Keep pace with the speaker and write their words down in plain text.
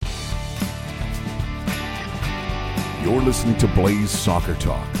You're listening to Blaze Soccer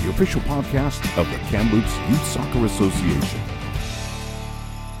Talk, the official podcast of the Kamloops Youth Soccer Association.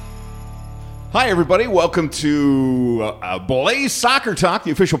 Hi, everybody. Welcome to Blaze Soccer Talk, the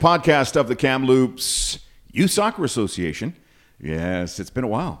official podcast of the Kamloops Youth Soccer Association. Yes, it's been a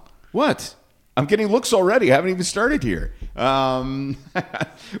while. What? I'm getting looks already. I haven't even started here.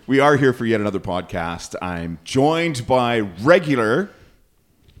 We are here for yet another podcast. I'm joined by regular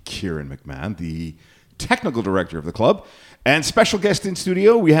Kieran McMahon, the technical director of the club, and special guest in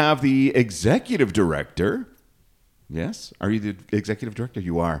studio, we have the executive director. Yes? Are you the executive director?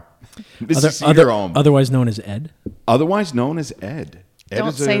 You are. Otherwise known as Ed. Otherwise known as Ed.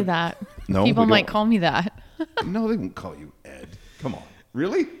 Don't say that. No, people might call me that. No, they won't call you Ed. Come on.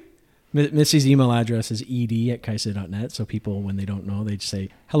 Really? Missy's email address is ed@kaisa.net, so people, when they don't know, they just say,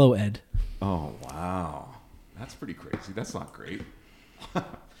 hello, Ed. Oh, wow. That's pretty crazy. That's not great.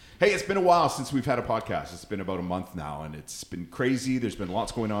 Hey, it's been a while since we've had a podcast. It's been about a month now, and it's been crazy. There's been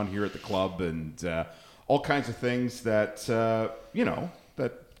lots going on here at the club, and all kinds of things that,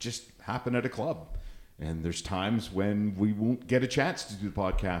 that just happen at a club. And there's times when we won't get a chance to do the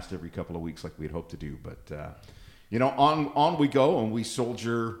podcast every couple of weeks like we'd hoped to do. But, on we go, and we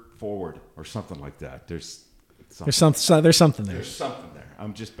soldier forward, or something like that. There's something there. There's something there.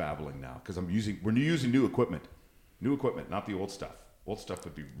 I'm just babbling now, because we're using new equipment. New equipment, not the old stuff. Old stuff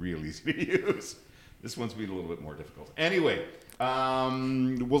would be real easy to use. This one's been a little bit more difficult. Anyway,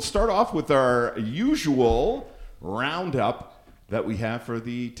 we'll start off with our usual roundup that we have for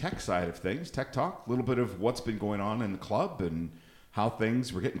the tech side of things. Tech Talk, a little bit of what's been going on in the club and how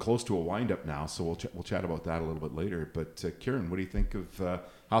we're getting close to a wind-up now, so we'll chat about that a little bit later. But Kieran, what do you think of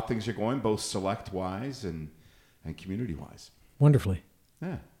how things are going, both select-wise and community-wise? Wonderfully.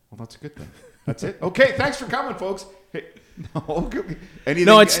 Yeah, well, that's a good thing. That's it. Okay, thanks for coming, folks. Hey,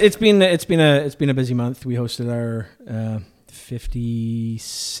 it's been a busy month. We hosted our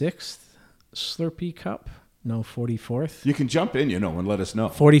 56th Slurpee Cup. No, 44th. You can jump in, and let us know.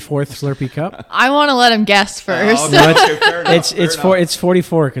 44th Slurpee Cup. I want to let him guess first. Fair enough, it's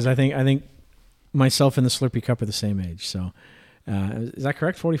 44 because I think myself and the Slurpee Cup are the same age. So is that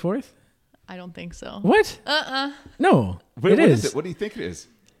correct? 44th? I don't think so. What? No, What is it? What do you think it is?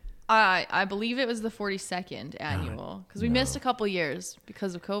 I believe it was the 42nd annual because we missed a couple years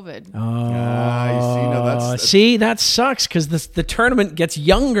because of COVID. Oh, see, that sucks because the tournament gets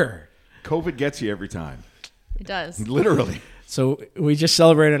younger. COVID gets you every time. It does. Literally. So we just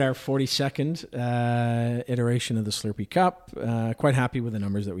celebrated our 42nd iteration of the Slurpee Cup. Quite happy with the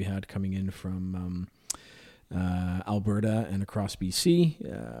numbers that we had coming in from Alberta and across BC.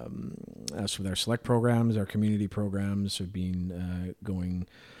 As with our select programs, our community programs have been going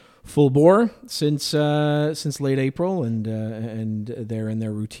full bore since late April, and they're in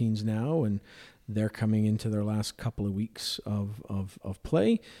their routines now, and they're coming into their last couple of weeks of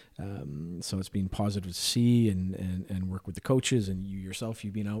play. So it's been positive to see and work with the coaches, and you yourself,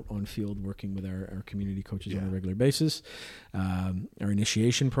 you've been out on field working with our community coaches on a regular basis. Our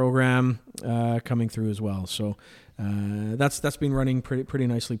initiation program coming through as well. So that's been running pretty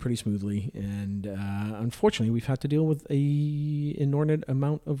nicely, pretty smoothly. And unfortunately, we've had to deal with a inordinate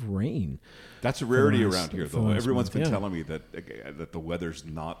amount of rain. That's a rarity around here, though. Everyone's been telling me that the weather's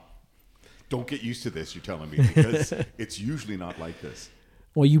not. Don't get used to this, you're telling me, because it's usually not like this.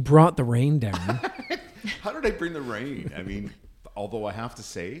 Well, you brought the rain down. How did I bring the rain? I mean, although I have to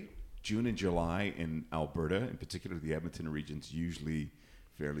say, June and July in Alberta, in particular the Edmonton region's usually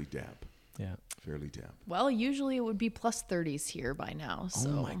fairly damp. Yeah. Fairly damp. Well, usually it would be plus 30s here by now.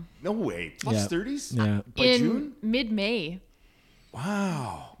 So no way. Plus 30s? Yeah. By June? Mid-May.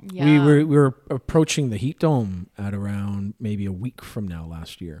 Wow. Yeah. We were approaching the heat dome at around maybe a week from now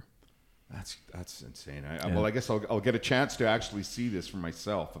last year. That's insane. Well, I guess I'll get a chance to actually see this for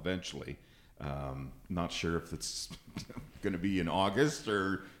myself eventually. Not sure if it's going to be in August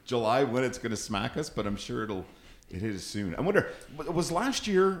or July when it's going to smack us, but I'm sure it is soon. I wonder, was last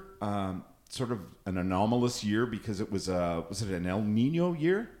year sort of an anomalous year because it was it an El Nino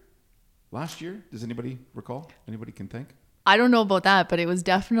year last year? Does anybody recall? Anybody can think? I don't know about that, but it was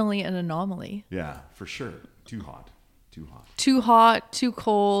definitely an anomaly. Yeah, for sure. Too hot. Too hot, too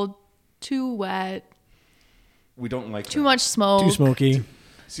cold. Too wet. We don't like too much smoke. Too smoky.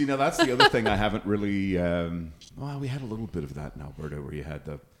 See, now that's the other thing I haven't really. We had a little bit of that in Alberta, where you had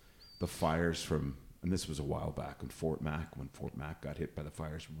the fires from, and this was a while back when Fort Mac got hit by the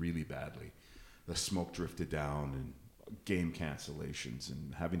fires really badly. The smoke drifted down, and game cancellations,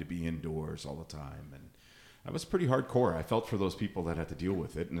 and having to be indoors all the time, and that was pretty hardcore. I felt for those people that had to deal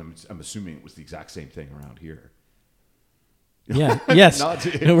with it, and I'm assuming it was the exact same thing around here. Yeah. Yes.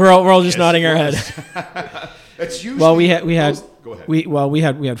 We're all just nodding our head. It's usually Well, we had Go ahead.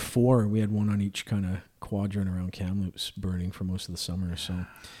 we had four. We had one on each kind of quadrant around Kamloops burning for most of the summer. So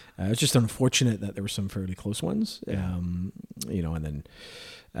it's just unfortunate that there were some fairly close ones. And then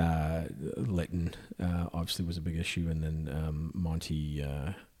Lytton obviously was a big issue, and then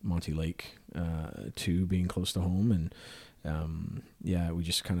Monty Lake too, being close to home, and we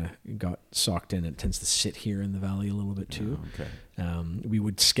just kind of got socked in. It tends to sit here in the valley a little bit too. Okay. We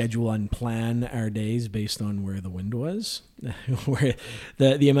would schedule and plan our days based on where the wind was, where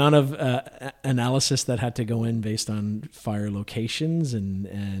the amount of analysis that had to go in based on fire locations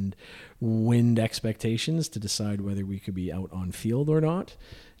and wind expectations to decide whether we could be out on field or not.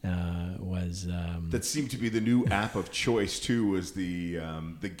 That seemed to be the new app of choice too, was the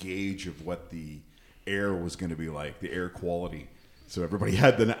gauge of what the air was going to be like, the air quality. So everybody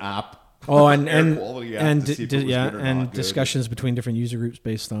had an app. Oh, air quality app to see if it was good or and not good. Discussions between different user groups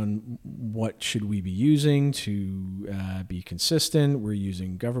based on what should we be using to be consistent. We're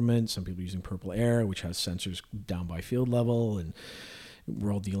using government. Some people are using Purple Air, which has sensors down by field level, and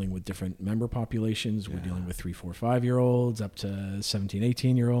we're all dealing with different member populations. We're dealing with 3, 4, 5-year-olds up to 17,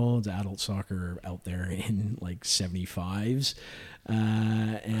 18-year-olds, adult soccer out there in like 75s,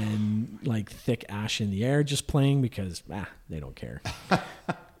 and like thick ash in the air just playing because they don't care.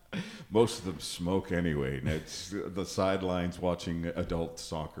 Most of them smoke anyway. And it's the sidelines watching adult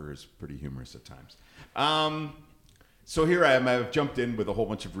soccer is pretty humorous at times. So here I am. I've jumped in with a whole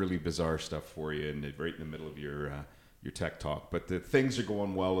bunch of really bizarre stuff for you, and right in the middle of your tech talk. But the things are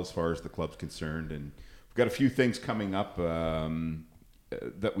going well as far as the club's concerned, and we've got a few things coming up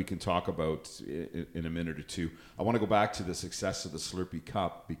that we can talk about in a minute or two. I want to go back to the success of the Slurpee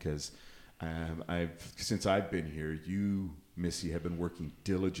Cup because since I've been here, you, Missy, have been working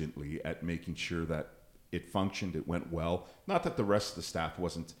diligently at making sure that it functioned, it went well. Not that the rest of the staff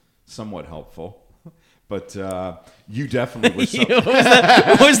wasn't somewhat helpful, but you definitely were.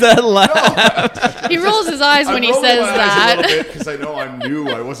 What was that laugh? He rolls his eyes when he says that. Because I know I'm new.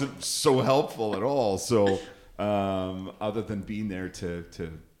 I wasn't so helpful at all. So other than being there to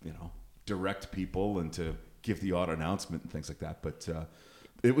direct people and to give the odd announcement and things like that, but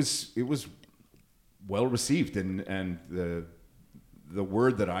it was well received, and the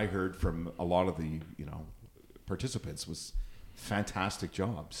word that I heard from a lot of the participants was fantastic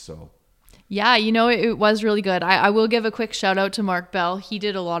job. So. Yeah, it was really good. I will give a quick shout out to Mark Bell. He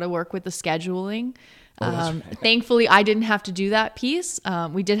did a lot of work with the scheduling. Right. Thankfully, I didn't have to do that piece.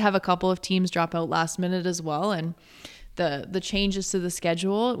 We did have a couple of teams drop out last minute as well. And the changes to the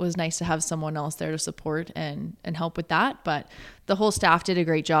schedule, it was nice to have someone else there to support and help with that. But the whole staff did a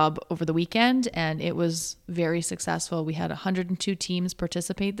great job over the weekend, and it was very successful. We had 102 teams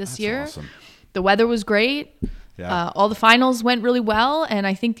participate this year. Awesome. The weather was great. Yeah. All the finals went really well, and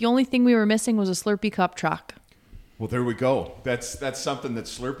I think the only thing we were missing was a Slurpee Cup truck. Well, there we go. That's something that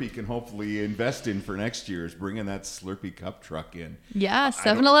Slurpee can hopefully invest in for next year, is bringing that Slurpee Cup truck in. Yeah,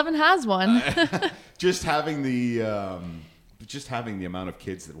 7-Eleven has one. Just having the amount of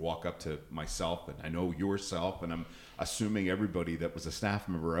kids that walk up to myself, and I know yourself, and I'm assuming everybody that was a staff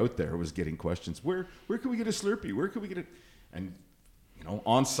member out there was getting questions. Where can we get a Slurpee? Where can we get it? And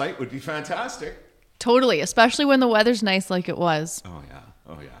on site would be fantastic. Totally, especially when the weather's nice like it was. Oh yeah.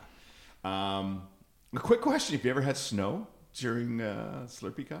 A quick question: have you ever had snow during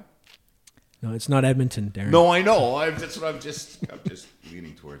Slurpee Cup? No, it's not Edmonton, Darren. No, I know. I'm just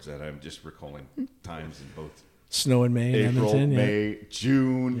leaning towards that. I'm just recalling times in both snow in May, April, Edmonton, May,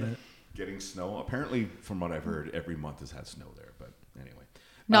 June, getting snow. Apparently, from what I've heard, every month has had snow there. But anyway,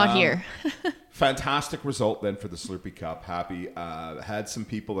 not here. Fantastic result then for the Slurpee Cup. Happy. Had some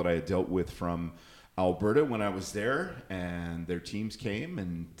people that I had dealt with from Alberta when I was there, and their teams came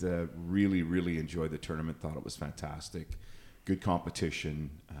and really, really enjoyed the tournament. Thought it was fantastic. Good competition.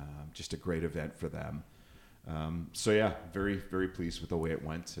 Just a great event for them. So yeah, very, very pleased with the way it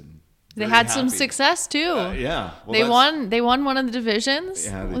went, and they had some success too. Yeah, well, they won one of the divisions.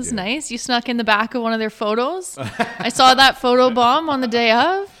 Yeah, it was did. Nice. You snuck in the back of one of their photos. I saw that photo bomb on the day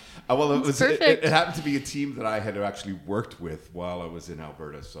of. Well, it was perfect. It happened to be a team that I had actually worked with while I was in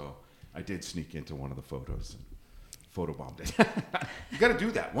Alberta, so I did sneak into one of the photos and photobombed it. You got to do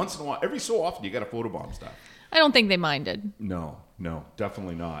that once in a while. Every so often, you got to photobomb stuff. I don't think they minded. No,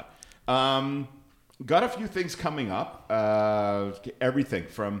 definitely not. Got a few things coming up. Everything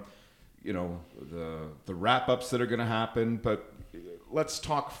from the wrap ups that are going to happen, but let's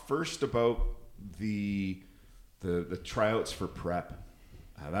talk first about the tryouts for prep.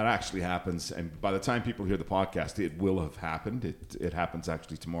 That actually happens, and by the time people hear the podcast, it will have happened. It happens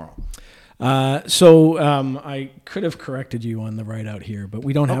actually tomorrow. I could have corrected you on the write out here, but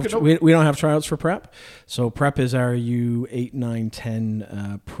we don't have we don't have tryouts for prep. So prep is our U8, 9,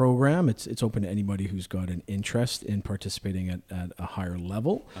 10 program. It's open to anybody who's got an interest in participating at a higher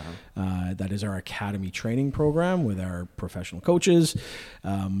level. That is our academy training program with our professional coaches.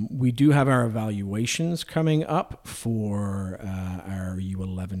 We do have our evaluations coming up for our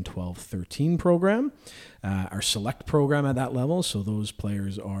U11, 12, 13 program, our select program at that level. So those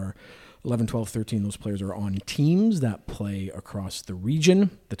players are 11, 12, 13, those players are on teams that play across the region,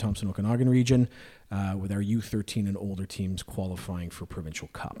 the Thompson Okanagan region, with our U13 and older teams qualifying for Provincial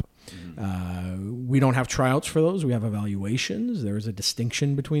Cup. We don't have tryouts for those. We have evaluations. There is a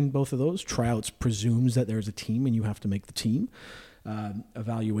distinction between both of those. Tryouts presumes that there's a team and you have to make the team.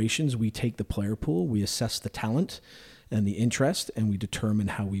 Evaluations, we take the player pool, we assess the talent and the interest, and we determine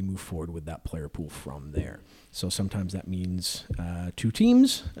how we move forward with that player pool from there. So sometimes that means 2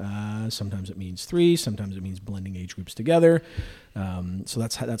 teams, sometimes it means 3, sometimes it means blending age groups together. So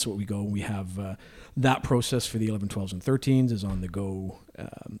that's what we go. We have that process for the 11, 12s, and 13s is on the go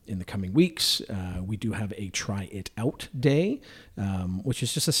in the coming weeks. We do have a try it out day, which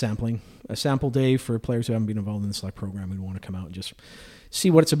is just a sample day for players who haven't been involved in the select program who want to come out and just see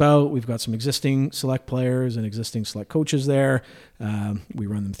what it's about. We've got some existing select players and existing select coaches there. We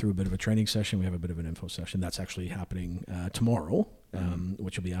run them through a bit of a training session. We have a bit of an info session that's actually happening tomorrow,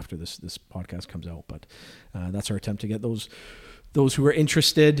 which will be after this podcast comes out. But that's our attempt to get those who are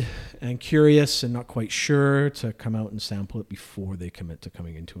interested and curious and not quite sure to come out and sample it before they commit to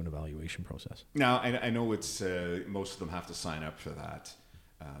coming into an evaluation process. Now, I know it's most of them have to sign up for that.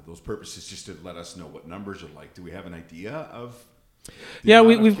 Those purposes just to let us know what numbers are like. Do we have an idea of? Yeah,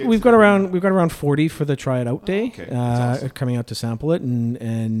 we've got around 40 for the try it out day. Okay. Awesome. Coming out to sample it,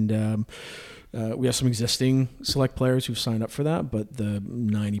 and we have some existing select players who've signed up for that, but the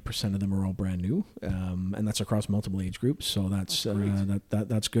 90% of them are all brand new, and that's across multiple age groups. So that's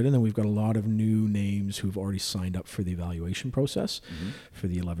good. And then we've got a lot of new names who've already signed up for the evaluation process for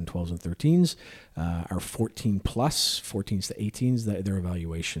the 11, 12s, and 13s. Our 14 plus, 14s to 18s, their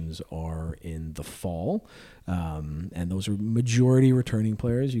evaluations are in the fall. And those are majority returning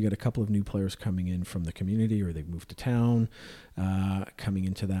players. You get a couple of new players coming in from the community or they've moved to town coming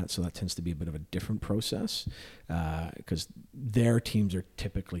into that. So that tends to be a bit of a different process because their teams are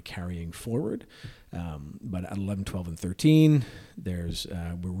typically carrying forward. But at 11, 12, and 13,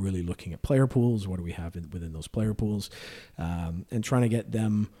 we're really looking at player pools. What do we have within those player pools? And trying to get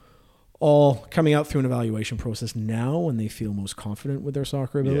them all coming out through an evaluation process now when they feel most confident with their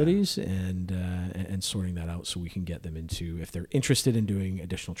soccer abilities and sorting that out so we can get them into, if they're interested in doing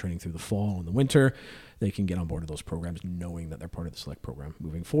additional training through the fall and the winter, they can get on board with those programs knowing that they're part of the select program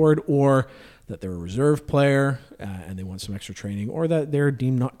moving forward, or that they're a reserve player and they want some extra training, or that they're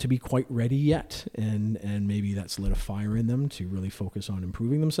deemed not to be quite ready yet and maybe that's lit a fire in them to really focus on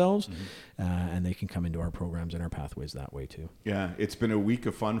improving themselves and they can come into our programs and our pathways that way too. Yeah, it's been a week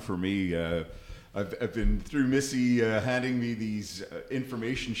of fun for me. I've been through Missy handing me these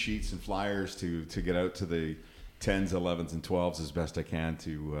information sheets and flyers to get out to the 10s, 11s, and 12s as best I can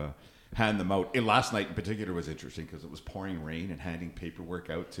to hand them out. And last night in particular was interesting because it was pouring rain and handing paperwork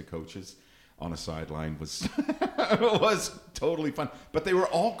out to coaches on a sideline was was totally fun. But they were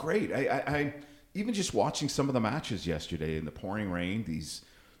all great. I even just watching some of the matches yesterday in the pouring rain, these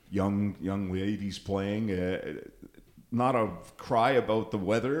young ladies playing. Not a cry about the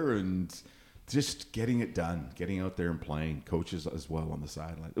weather and just getting it done, getting out there and playing, coaches as well on the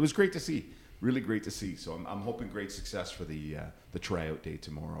sideline. It was great to see, really great to see. So I'm hoping great success for the tryout day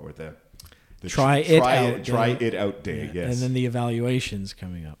tomorrow, or the try it out day. Yeah. Yes, and then the evaluations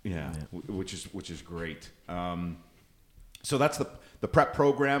coming up. Yeah. which is great. So that's the prep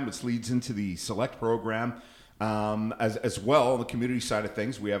program, which leads into the select program. As well, on the community side of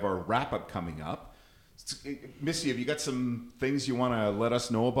things, we have our wrap up coming up. Missy, have you got some things you want to let us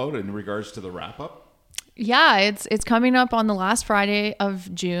know about in regards to the wrap-up? Yeah, it's coming up on the last Friday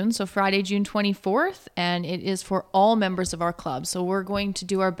of June, so Friday, June 24th, and it is for all members of our club. So we're going to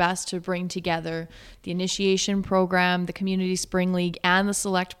do our best to bring together the initiation program, the Community Spring League, and the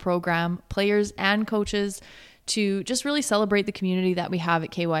Select program, players and coaches, to just really celebrate the community that we have at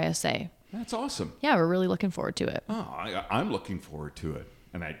KYSA. That's awesome. Yeah, we're really looking forward to it. Oh, I'm looking forward to it.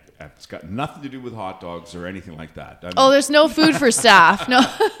 And it's got nothing to do with hot dogs or anything like that. There's no food for staff. No.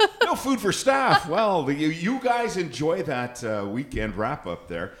 No food for staff. Well, you guys enjoy that weekend wrap up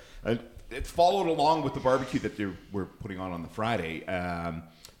there. It followed along with the barbecue that we're putting on the Friday.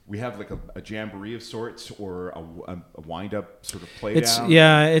 We have like a jamboree of sorts, or a wind up sort of play down.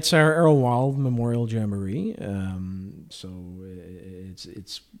 Yeah, it's our Errol Wild Memorial Jamboree. So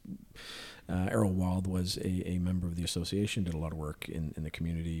it's Errol Wild was a member of the association, did a lot of work in the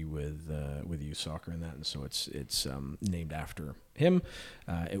community with youth soccer and that, and so it's named after him.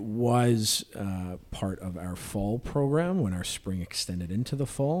 It was part of our fall program when our spring extended into the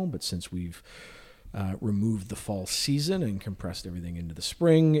fall, but since we've removed the fall season and compressed everything into the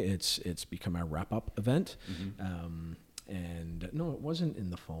spring, it's become our wrap-up event. And no, it wasn't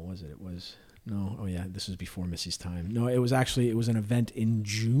in the fall, was it? It was... No, oh yeah, this was before Missy's time. No, it was an event in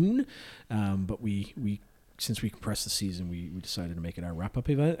June, but we since we compressed the season, we decided to make it our wrap-up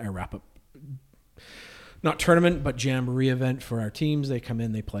event, not tournament, but jamboree event for our teams. They come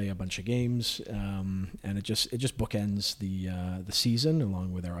in, they play a bunch of games, and it just bookends the season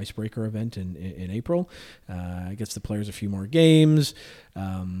along with our icebreaker event in April. It gets the players a few more games,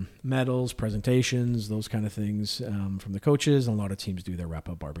 medals, presentations, those kind of things from the coaches. And a lot of teams do their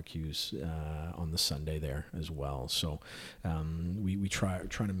wrap-up barbecues on the Sunday there as well. So we try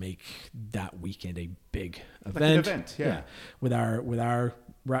to make that weekend a big event. Like an event, yeah. With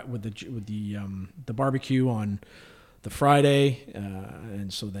the barbecue on the Friday,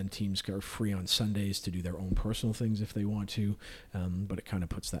 and so then teams are free on Sundays to do their own personal things if they want to, but it kind of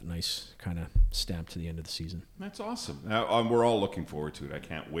puts that nice kind of stamp to the end of the season. That's awesome. We're all looking forward to it. I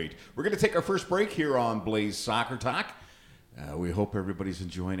can't wait. We're going to take our first break here on Blaze Soccer Talk. We hope everybody's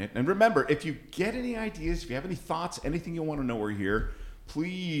enjoying it. And remember, if you get any ideas, if you have any thoughts, anything you want to know, we're here.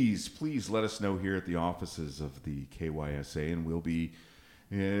 Please let us know here at the offices of the KYSA, and we'll be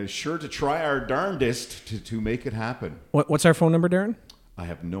sure to try our darndest to make it happen. What's our phone number, Darren? I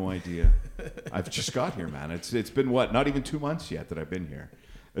have no idea. I've just got here, man. It's been not even 2 months yet that I've been here.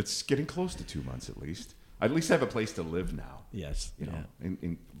 It's getting close to 2 months at least. I at least have a place to live now. Yes. You know,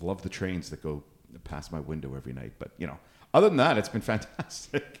 and love the trains that go past my window every night. But, other than that, it's been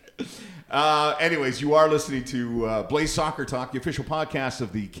fantastic. Anyways, you are listening to Blaze Soccer Talk, the official podcast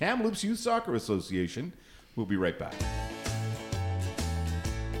of the Kamloops Youth Soccer Association. We'll be right back.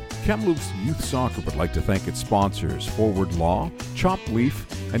 Kamloops Youth Soccer would like to thank its sponsors, Forward Law, Chopped Leaf,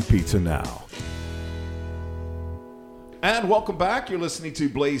 and Pizza Now. And welcome back. You're listening to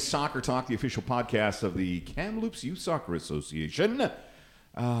Blaze Soccer Talk, the official podcast of the Kamloops Youth Soccer Association.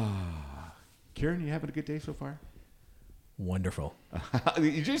 Kieran, you having a good day so far? Wonderful.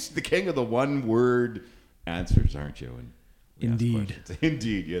 You're just the king of the one-word answers, aren't you? Indeed.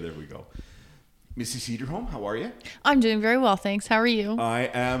 Indeed. Yeah, there we go. Missy Cederholm, how are you? I'm doing very well, thanks. How are you? I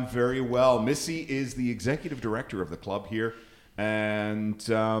am very well. Missy is the executive director of the club here. And,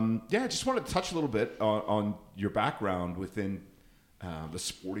 I just wanted to touch a little bit on your background within the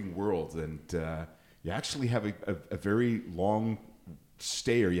sporting world. And you actually have a very long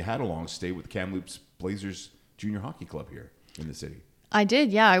stay, or you had a long stay with Kamloops Blazers Junior Hockey Club here in the city. I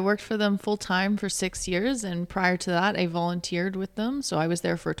did, yeah. I worked for them full-time for 6 years, and prior to that, I volunteered with them. So I was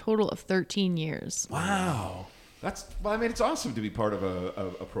there for a total of 13 years. Wow. It's awesome to be part of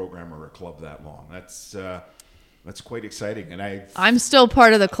a program or a club that long. That's quite exciting. And I'm still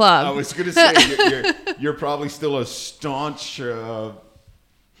part of the club. I was going to say, you're probably still a staunch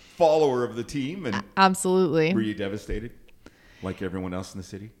follower of the team. And absolutely. Were you devastated like everyone else in the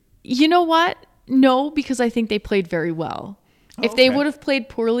city? You know what? No, because I think they played very well. If they would have played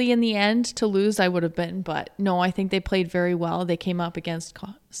poorly in the end to lose, I would have been. But no, I think they played very well. They came up against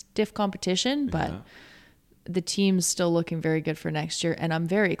stiff competition, but the team's still looking very good for next year. And I'm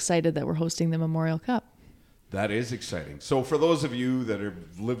very excited that we're hosting the Memorial Cup. That is exciting. So for those of you that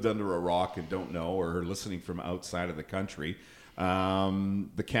have lived under a rock and don't know, or are listening from outside of the country,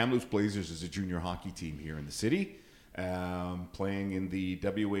 the Kamloops Blazers is a junior hockey team here in the city, playing in the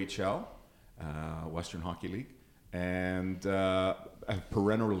WHL, Western Hockey League. And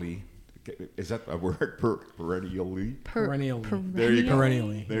perennially, is that a word? Perennially? Perennially. There you go.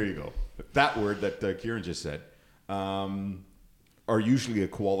 Perennially. There you go. That word that Kieran just said are usually a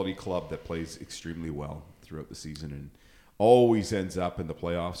quality club that plays extremely well throughout the season and always ends up in the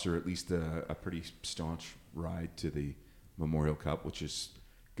playoffs, or at least a pretty staunch ride to the Memorial Cup, which is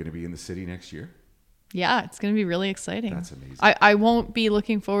going to be in the city next year. Yeah, it's going to be really exciting. That's amazing. I won't be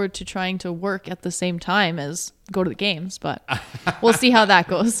looking forward to trying to work at the same time as go to the games, but we'll see how that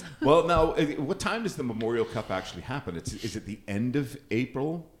goes. Well, now, what time does the Memorial Cup actually happen? Is it the end of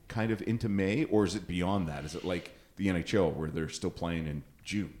April, kind of into May, or is it beyond that? Is it like the NHL where they're still playing in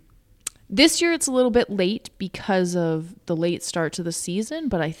June? This year it's a little bit late because of the late start to the season,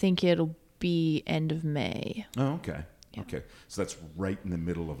 but I think it'll be end of May. Oh, okay. Yeah. Okay, so that's right in the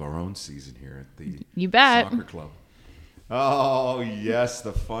middle of our own season here at the You bet. Soccer Club. Oh, yes,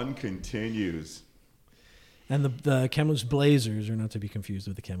 the fun continues. And the Kamloops Blazers are not to be confused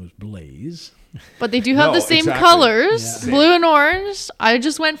with the Kamloops Blaze. But they do have No, the same exactly. colors, Yeah. blue and orange. I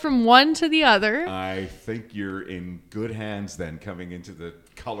just went from one to the other. I think you're in good hands then, coming into the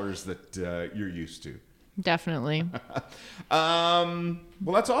colors that you're used to. Definitely. Well,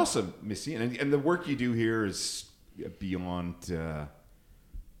 that's awesome, Missy, and the work you do here is beyond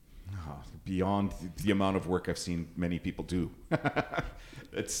beyond the amount of work I've seen many people do.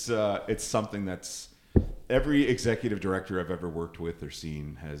 It's something that's every executive director I've ever worked with or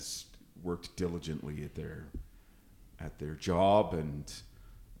seen has worked diligently at their job, and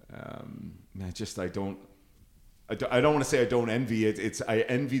I don't want to say I don't envy it. I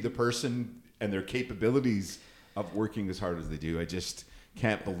envy the person and their capabilities of working as hard as they do. I just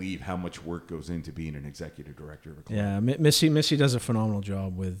can't believe how much work goes into being an executive director of a club. Yeah, Missy does a phenomenal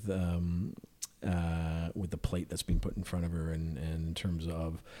job with the plate that's being put in front of her, and in terms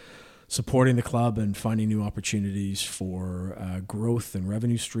of supporting the club and finding new opportunities for growth and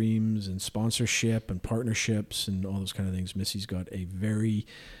revenue streams and sponsorship and partnerships and all those kind of things. Missy's got a very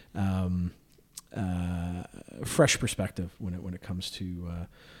fresh perspective when it comes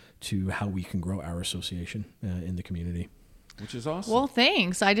to how we can grow our association in the community. Which is awesome. Well,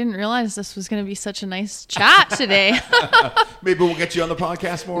 thanks. I didn't realize this was going to be such a nice chat today. Maybe we'll get you on the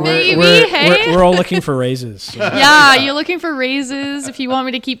podcast more. Maybe. We're all looking for raises. So. Yeah, you're looking for raises. If you want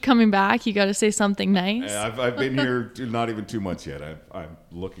me to keep coming back, you got to say something nice. Yeah, I've been here not even 2 months yet. I'm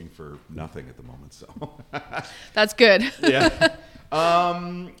looking for nothing at the moment. So That's good. yeah.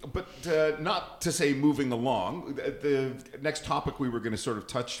 But not to say moving along. The next topic we were going to sort of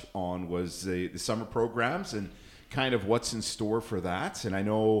touch on was the summer programs and kind of what's in store for that. And I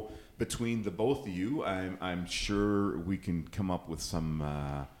know between the both of you, I'm sure we can come up with some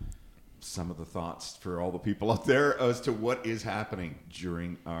of the thoughts for all the people out there as to what is happening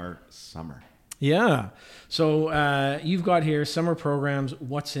during our summer. Yeah. So you've got here summer programs,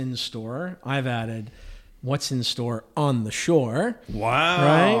 what's in store. I've added what's in store on the shore.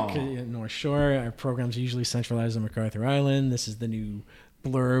 Wow. Right? North Shore, our program's usually centralized on MacArthur Island. This is the new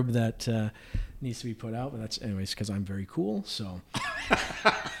blurb that needs to be put out, but that's anyways because I'm very cool. So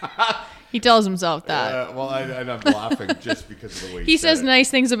He tells himself that. Well, I'm laughing just because of the way He says said it. nice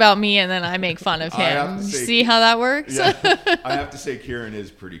things about me, and then I make fun of I have him. to say- See how that works? Yeah, I have to say Kieran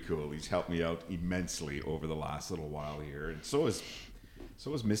is pretty cool. He's helped me out immensely over the last little while here, and so is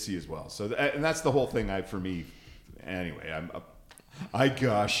Missy as well. So and that's the whole thing. For me, anyway. I'll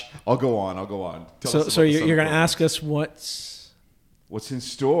go on. Tell us so about the you're summer going to programs. ask us What's in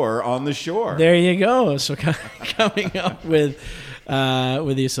store on the shore? There you go. So coming up with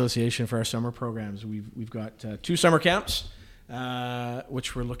the association for our summer programs, we've got 2 summer camps,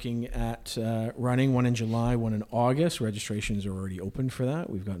 which we're looking at running. One in July, one in August. Registrations are already open for that.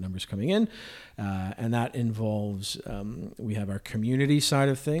 We've got numbers coming in, and that involves we have our community side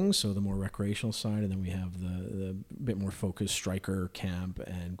of things, so the more recreational side, and then we have the bit more focused striker camp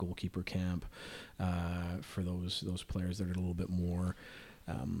and goalkeeper camp. For those players that are a little bit more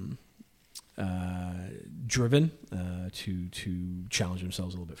driven to challenge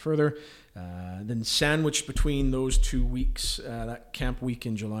themselves a little bit further. Then sandwiched between those 2 weeks, that camp week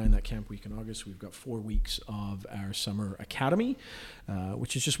in July and that camp week in August, we've got 4 weeks of our summer academy,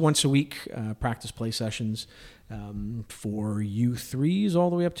 which is just once a week practice play sessions for U3s all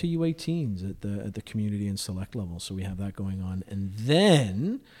the way up to U18s at the community and select level. So we have that going on, and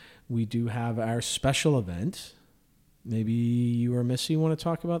then we do have our special event. Maybe you or Missy want to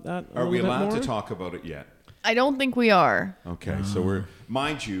talk about that? Are we allowed more? to talk about it yet? I don't think we are. Okay, so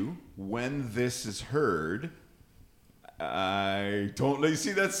mind you, when this is heard, I don't know. You see,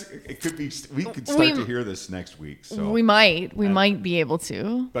 it could be, we could start to hear this next week. So, We might be able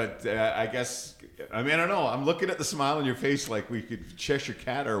to. but I guess, I don't know. I'm looking at the smile on your face like we could Cheshire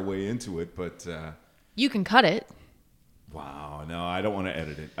Cat our way into it, but You can cut it. wow, no, I don't want to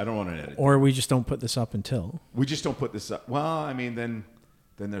edit it. Or we just don't put this up until. We just don't put this up. Well, then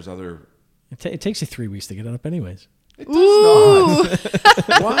there's other. It takes you 3 weeks to get it up anyways. It does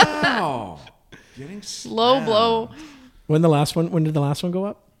not. Wow. Getting Low slammed. blow. When did the last one go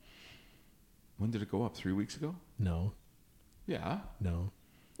up? When did it go up? 3 weeks ago? No. Yeah. No.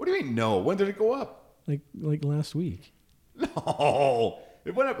 What do you mean, no? When did it go up? Like last week. No.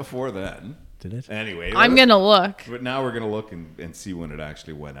 It went up before then. Did it? Anyway. I'm going to look. But now we're going to look and see when it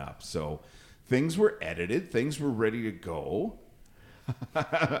actually went up. So things were edited. Things were ready to go.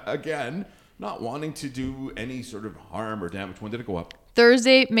 Again, not wanting to do any sort of harm or damage. When did it go up?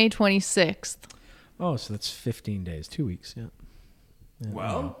 Thursday, May 26th. Oh, so that's 15 days, 2 weeks. Yeah.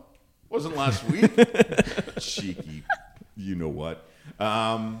 Well, wasn't last week. Cheeky. You know what?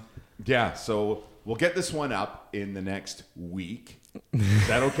 Yeah, so we'll get this one up in the next week. Is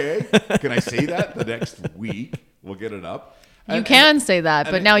that okay? Can I say that? The next week we'll get it up. You can say that,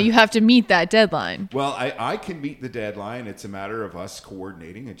 but now you have to meet that deadline. Well, I can meet the deadline. It's a matter of us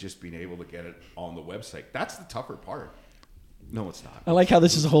coordinating and just being able to get it on the website. That's the tougher part. No, it's not. I like how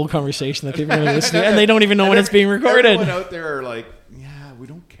this is a whole conversation that people are listening and they don't even know when it's being recorded. Everyone out there are like, yeah, we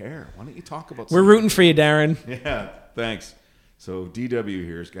don't care. Why don't you talk about We're rooting for you, Darren. Yeah, thanks. So DW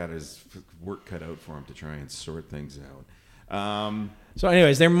here's got his work cut out for him to try and sort things out. So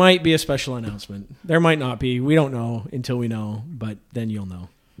anyways, there might be a special announcement. There might not be. We don't know until we know, but then you'll know.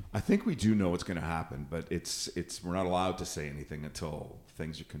 I think we do know what's going to happen, but it's we're not allowed to say anything until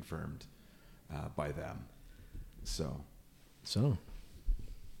things are confirmed by them. So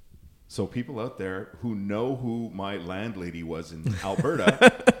people out there who know who my landlady was in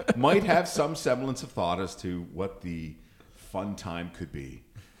Alberta might have some semblance of thought as to what the fun time could be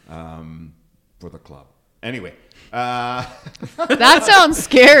for the club. Anyway. That sounds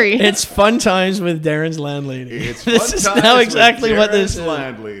scary. It's fun times with Darren's landlady. It's this is fun now times exactly with what this Darren's is.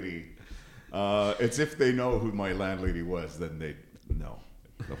 landlady. It's if they know who my landlady was, then they know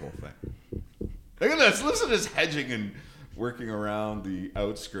the whole thing. Look at this. Listen to this hedging and working around the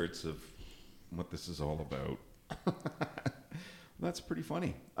outskirts of what this is all about. That's pretty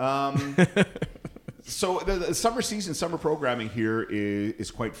funny. So the summer season, summer programming here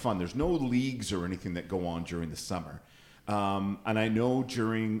is quite fun. There's no leagues or anything that go on during the summer. And I know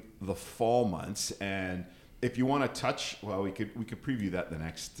during the fall months, and if you want to touch, well, we could preview that in the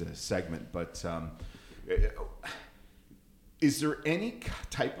next segment, but is there any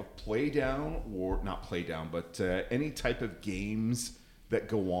type of play down, or not play down, but any type of games that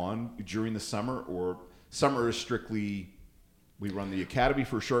go on during the summer, or summer is strictly we run the academy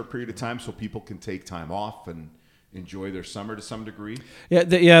for a short period of time so people can take time off and enjoy their summer to some degree? Yeah.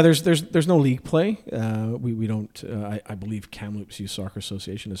 There's no league play. We don't. I believe Kamloops Youth Soccer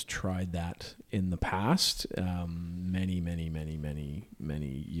Association has tried that in the past, many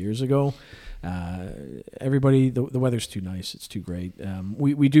years ago. Everybody, the weather's too nice. It's too great.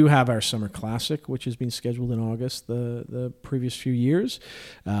 We do have our summer classic, which has been scheduled in August. The previous few years,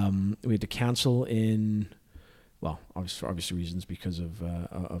 we had to cancel in. Well, for obvious reasons because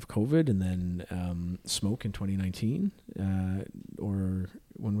of COVID, and then Smoke in 2019, or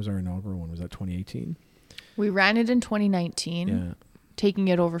when was our inaugural one? Was that 2018? We ran it in 2019, taking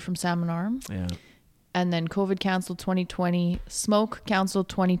it over from Salmon Arm. Yeah. And then COVID canceled 2020, Smoke canceled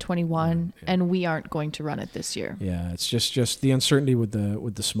 2021, and we aren't going to run it this year. Yeah, it's just the uncertainty with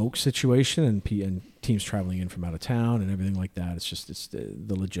the Smoke situation and teams traveling in from out of town and everything like that. It's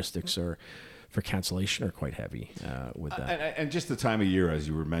the logistics are. For cancellation are quite heavy with that. And just the time of year, as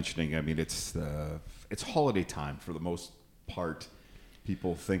you were mentioning, I mean, it's holiday time for the most part.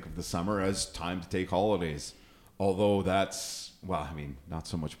 People think of the summer as time to take holidays. Although that's, well, I mean, not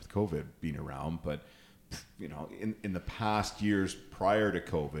so much with COVID being around, but, you know, in the past years prior to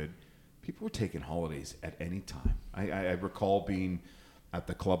COVID, people were taking holidays at any time. I recall being at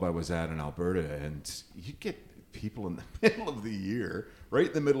the club I was at in Alberta, and you get people in the middle of the year, right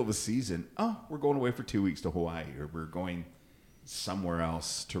in the middle of the season, oh, we're going away for 2 weeks to Hawaii, or we're going somewhere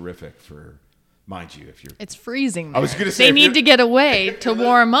else terrific for, mind you, if you're... It's freezing there. I was going to say... They need to get away to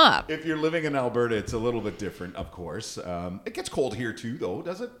warm up. If you're living in Alberta, it's a little bit different, of course. It gets cold here too, though,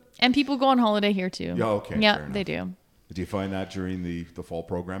 does it? And people go on holiday here too. Yeah, okay. Yeah, they do. Did you find that during the fall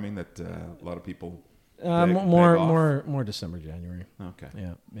programming that a lot of people... More December, January. Okay.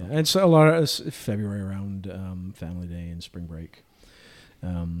 Yeah. And so a lot of February around Family Day and spring break.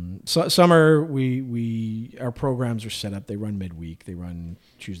 So summer, our programs are set up. They run midweek. They run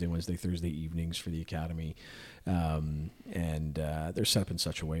Tuesday, Wednesday, Thursday evenings for the academy, and they're set up in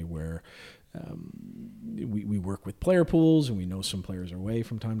such a way where we work with player pools, and we know some players are away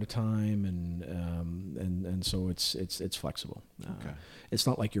from time to time, and so it's flexible. Okay. It's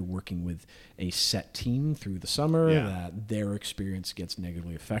not like you're working with a set team through the summer that their experience gets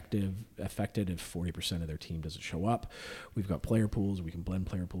negatively affected if 40% of their team doesn't show up. We've got player pools. We can blend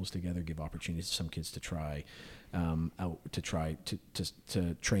player pools together, give opportunities to some kids to try to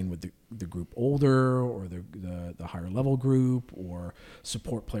train with the group older or the higher level group, or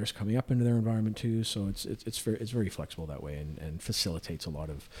support players coming up into their environment too. So it's very flexible that way, and facilitates a lot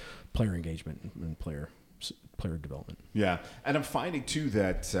of player engagement and player development. Yeah, and I'm finding too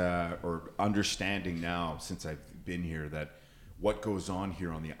that, or understanding now since I've been here, that what goes on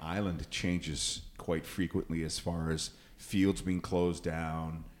here on the island changes quite frequently as far as fields being closed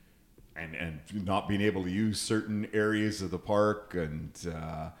down and not being able to use certain areas of the park. And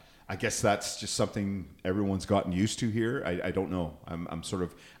I guess that's just something everyone's gotten used to here. I don't know. I'm sort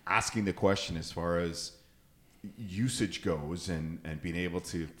of asking the question as far as usage goes and being able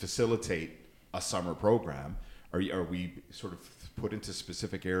to facilitate a summer program. Are we sort of put into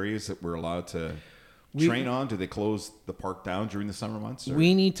specific areas that we're allowed to train on? Do they close the park down during the summer months? Or?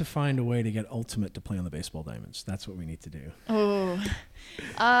 We need to find a way to get Ultimate to play on the baseball diamonds. That's what we need to do. Oh,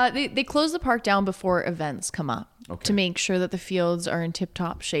 they close the park down before events come up to make sure that the fields are in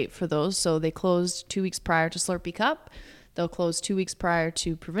tip-top shape for those. So they closed 2 weeks prior to Slurpee Cup. They'll close 2 weeks prior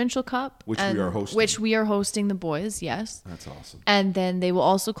to Provincial Cup. Which we are hosting. Which we are hosting, the boys, yes. That's awesome. And then they will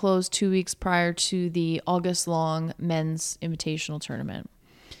also close 2 weeks prior to the August-long men's invitational tournament.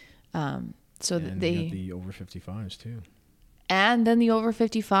 So and they get the over 55s too. And then the over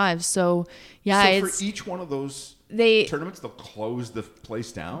 55s. So yeah, so for each one of those tournaments, they'll close the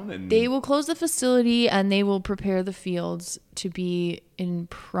place down, and they will close the facility and they will prepare the fields to be in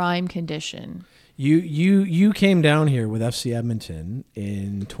prime condition. You came down here with FC Edmonton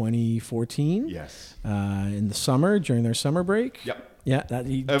in 2014. Yes. In the summer during their summer break. Yep. Yeah,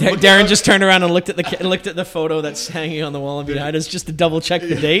 Darren just turned around and looked at the photo that's hanging on the wall behind us just to double check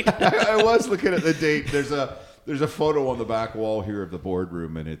the date. I was looking at the date. There's a photo on the back wall here of the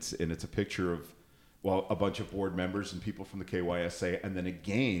boardroom, and it's a picture of a bunch of board members and people from the KYSA, and then a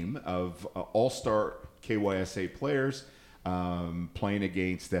game of all-star KYSA players playing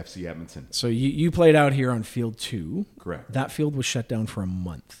against FC Edmonton. So you played out here on field 2. Correct. That field was shut down for a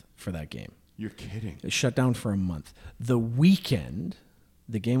month for that game. You're kidding. It shut down for a month. The weekend,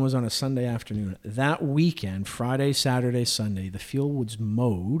 the game was on a Sunday afternoon. That weekend, Friday, Saturday, Sunday, the field was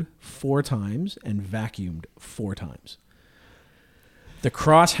mowed 4 times and vacuumed 4 times. The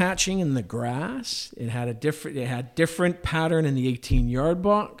cross hatching in the grass, it had different pattern in the 18-yard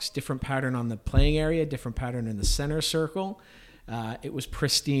box, different pattern on the playing area, different pattern in the center circle. It was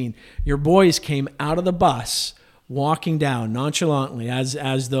pristine. Your boys came out of the bus walking down nonchalantly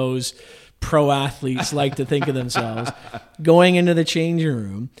as those pro athletes like to think of themselves, going into the changing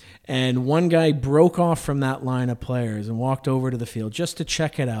room, and one guy broke off from that line of players and walked over to the field just to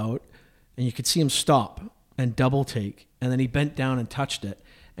check it out, and you could see him stop and double take, and then he bent down and touched it,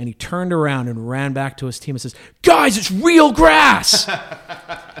 and he turned around and ran back to his team and says, "Guys, it's real grass!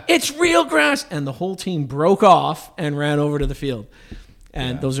 It's real grass!" And the whole team broke off and ran over to the field.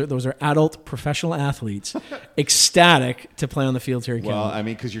 And those are adult professional athletes, ecstatic to play on the field here in Canada. Well, I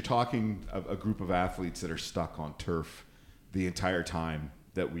mean, because you're talking a group of athletes that are stuck on turf the entire time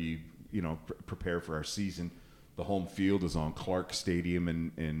that we, prepare for our season. The home field is on Clark Stadium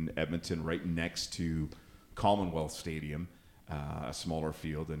in Edmonton, right next to Commonwealth Stadium, a smaller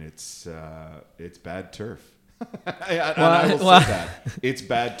field, and it's bad turf. I will say that. It's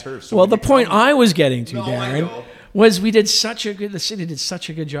bad turf. So the point I was getting to, Darren, I was the city did such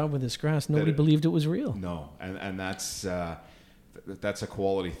a good job with this grass. Nobody believed it was real. No, and that's a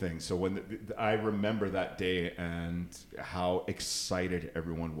quality thing. So when I remember that day and how excited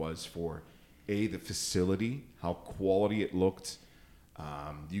everyone was for the facility, how quality it looked.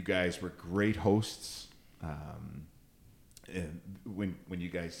 You guys were great hosts. And when you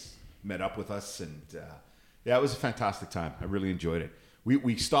guys met up with us, and it was a fantastic time. I really enjoyed it.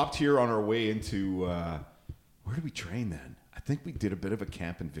 We stopped here on our way into where did we train then? I think we did a bit of a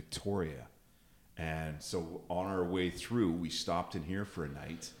camp in Victoria, and so on our way through, we stopped in here for a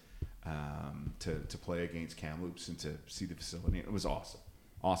night to play against Kamloops and to see the facility. It was awesome.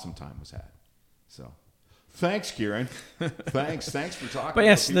 Awesome time was had. So. Thanks, Kieran. Thanks for talking. But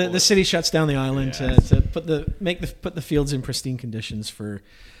yes, the city shuts down the island to put the fields in pristine conditions for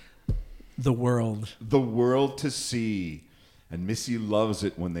the world. The world to see. And Missy loves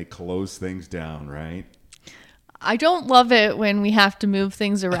it when they close things down, right? I don't love it when we have to move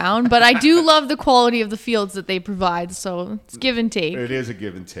things around, but I do love the quality of the fields that they provide. So it's give and take. It is a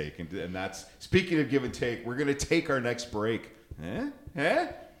give and take, and that's speaking of give and take. We're going to take our next break. I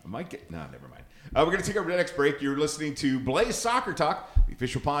might get never mind. We're going to take our next break. You're listening to Blaze Soccer Talk, the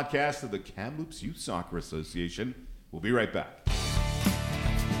official podcast of the Kamloops Youth Soccer Association. We'll be right back.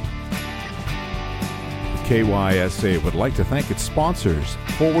 KYSA would like to thank its sponsors,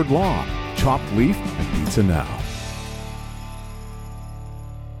 Forward Law, Chopped Leaf, and Pizza Now.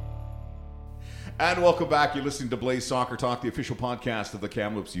 And welcome back. You're listening to Blaze Soccer Talk, the official podcast of the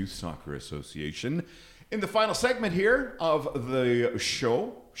Kamloops Youth Soccer Association. In the final segment here of the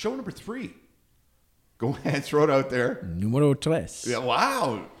show number 3. Go ahead, throw it out there. Numero 3. Yeah,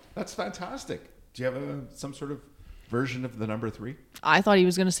 wow, that's fantastic. Do you have some sort of version of the number 3? I thought he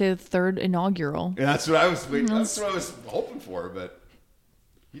was going to say the 3rd inaugural. Yeah, that's what I was waiting. That's what I was hoping for, but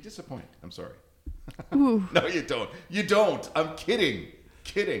you disappoint. I'm sorry. No, you don't. You don't. I'm kidding.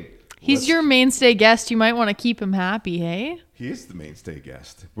 He's your mainstay guest. You might want to keep him happy, hey? He is the mainstay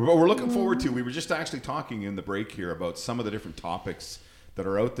guest. We're looking forward to. We were just actually talking in the break here about some of the different topics that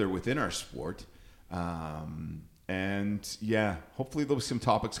are out there within our sport. And yeah, hopefully there'll be some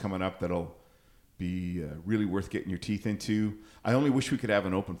topics coming up that'll be really worth getting your teeth into. I only wish we could have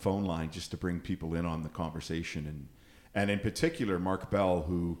an open phone line just to bring people in on the conversation. And in particular, Mark Bell,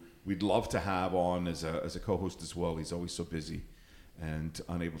 who we'd love to have on as a co-host as well. He's always so busy and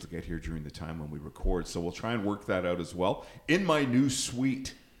unable to get here during the time when we record. So we'll try and work that out as well. In my new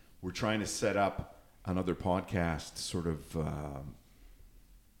suite, we're trying to set up another podcast sort of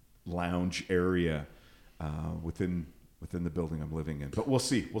lounge area within the building I'm living in. But we'll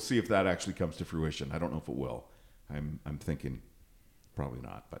see. We'll see if that actually comes to fruition. I don't know if it will. I'm thinking probably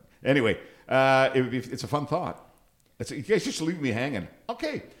not. But anyway, it's a fun thought. You guys just leave me hanging.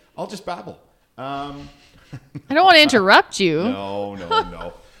 Okay, I'll just babble. I don't want to interrupt you.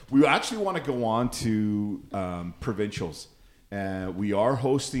 No. We actually want to go on to provincials. We are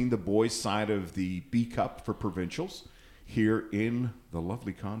hosting the boys' side of the B Cup for provincials here in the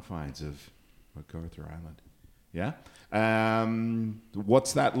lovely confines of MacArthur Island. Yeah?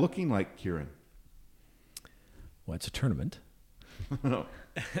 What's that looking like, Kieran? Well, it's a tournament. No.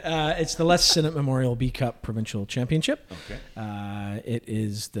 It's the Les Sinnott Memorial B Cup Provincial Championship. Okay. It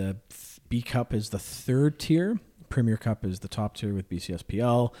is the B Cup is the third tier. Premier Cup is the top tier with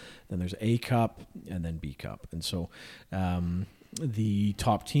BCSPL. Then there's A Cup and then B Cup. And so the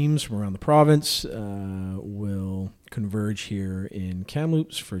top teams from around the province will converge here in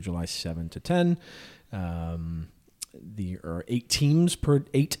Kamloops for July 7 to 10. There are 8 teams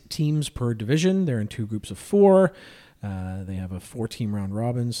per division. They're in 2 groups of 4. They have a 4-team round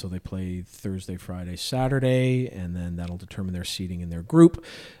robin, so they play Thursday, Friday, Saturday, and then that'll determine their seeding in their group.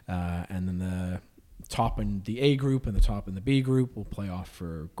 And then the top in the A group and the top in the B group will play off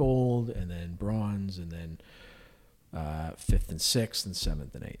for gold, and then bronze, and then 5th and 6th, and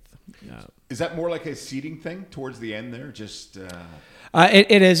 7th and 8th. Is that more like a seeding thing towards the end there?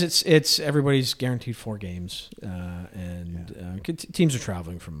 It is. It's everybody's guaranteed 4 games, and teams are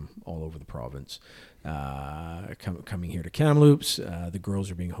traveling from all over the province, coming here to Kamloops. The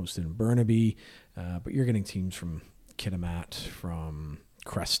girls are being hosted in Burnaby, but you're getting teams from Kitimat, from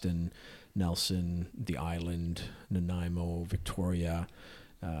Creston, Nelson, the Island, Nanaimo, Victoria,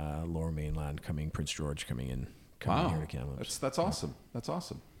 Lower Mainland Prince George coming here to Kamloops. That's awesome. That's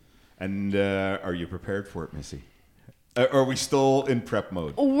awesome. And are you prepared for it, Missy? Are we still in prep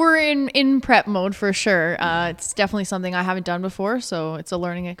mode? We're in prep mode for sure. It's definitely something I haven't done before, so it's a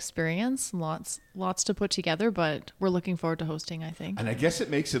learning experience. Lots to put together, but we're looking forward to hosting, I think. And I guess it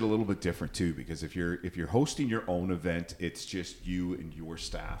makes it a little bit different too, because if you're hosting your own event, it's just you and your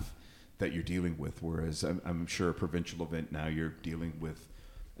staff that you're dealing with. Whereas I'm sure a provincial event now you're dealing with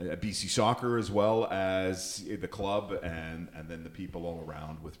BC Soccer as well as the club and then the people all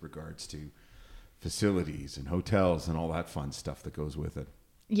around with regards to facilities and hotels and all that fun stuff that goes with it.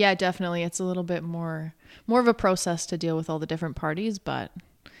 Yeah, definitely. It's a little bit more of a process to deal with all the different parties, but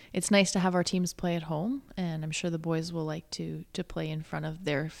it's nice to have our teams play at home, and I'm sure the boys will like to play in front of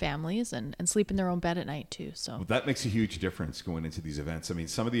their families and sleep in their own bed at night too. So well, that makes a huge difference going into these events. I mean,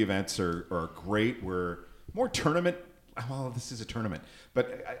 some of the events are great. We're more tournament. Well, this is a tournament,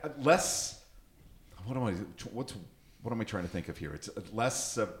 but less. What am I trying to think of here? It's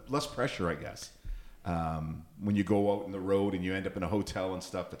less pressure, I guess. When you go out on the road and you end up in a hotel and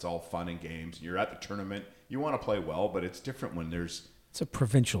stuff, it's all fun and games. And you're at the tournament. You want to play well, but it's different when it's a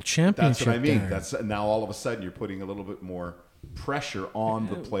provincial championship. That's what I mean. There. That's now all of a sudden you're putting a little bit more pressure on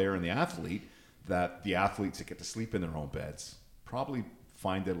the player and the athlete. That the athletes that get to sleep in their own beds probably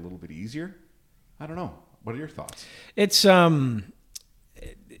find it a little bit easier. I don't know. What are your thoughts? It's I've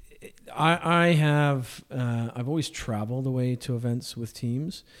always traveled away to events with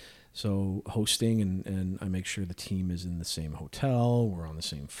teams. So hosting and I make sure the team is in the same hotel, we're on the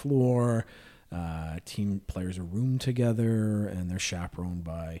same floor, team players are roomed together, and they're chaperoned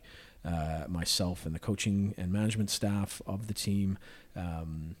by myself and the coaching and management staff of the team.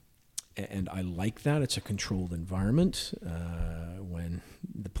 And I like that. It's a controlled environment. When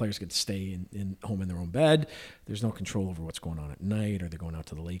the players get to stay in home in their own bed, there's no control over what's going on at night. Are they going out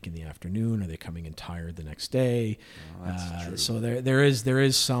to the lake in the afternoon? Are they coming in tired the next day? That's true. So there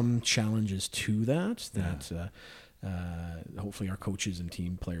is some challenges to that. Hopefully our coaches and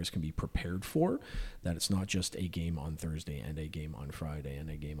team players can be prepared for. That it's not just a game on Thursday and a game on Friday and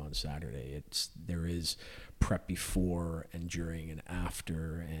a game on Saturday. There is prep before and during and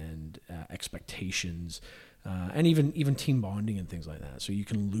after, and expectations, and even team bonding and things like that. So you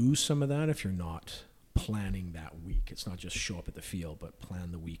can lose some of that if you're not planning that week. It's not just show up at the field, but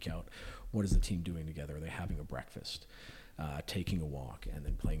plan the week out. What is the team doing together? Are they having a breakfast, taking a walk, and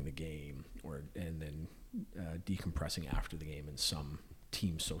then playing the game, and then decompressing after the game in some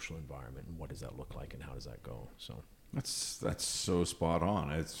team social environment? And what does that look like, and how does that go? So that's so spot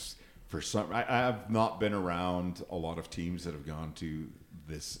on. It's for some. I have not been around a lot of teams that have gone to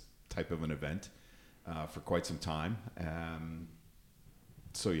this type of an event for quite some time.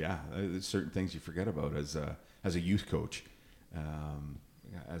 So yeah, there's certain things you forget about as a youth coach.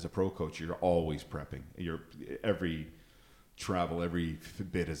 As a pro coach, you're always prepping. Every travel, every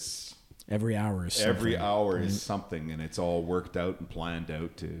bit is every hour is something. Every hour is something, and it's all worked out and planned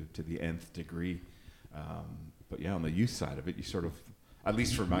out to the nth degree. But yeah, on the youth side of it, you sort of, at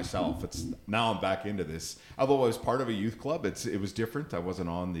least for myself, it's now I'm back into this. Although I was part of a youth club, it was different. I wasn't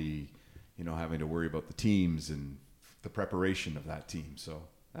on the, having to worry about the teams and the preparation of that team. So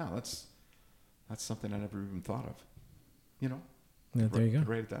yeah, that's something I never even thought of. Yeah, there you go.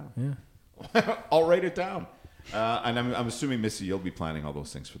 Write it down. Yeah, I'll write it down. And I'm assuming, Missy, you'll be planning all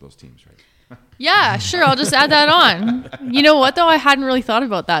those things for those teams, right? Yeah, sure. I'll just add that on. You know what, though? I hadn't really thought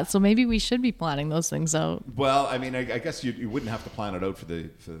about that. So maybe we should be planning those things out. Well, I mean, I guess you wouldn't have to plan it out for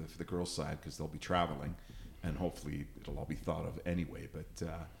the girls' side because they'll be traveling, and hopefully it'll all be thought of anyway. But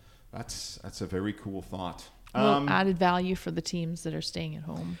that's a very cool thought. Added value for the teams that are staying at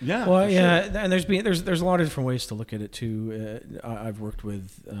home. Yeah. Well, yeah, sure. And there's a lot of different ways to look at it too. I've worked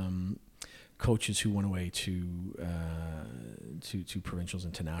with coaches who went away to provincials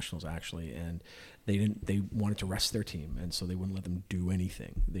and to nationals actually, and they wanted to rest their team, and so they wouldn't let them do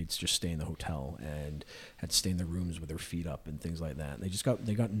anything. They'd just stay in the hotel and had to stay in their rooms with their feet up and things like that. And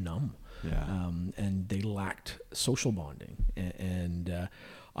they got numb, and they lacked social bonding. And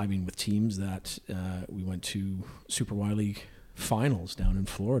I mean, with teams that we went to Super Y League finals down in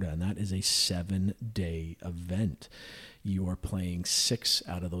Florida, and that is a 7-day event. You are playing 6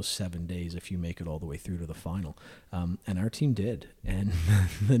 out of those 7 days if you make it all the way through to the final. And our team did. And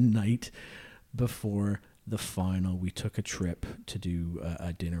the night before the final, we took a trip to do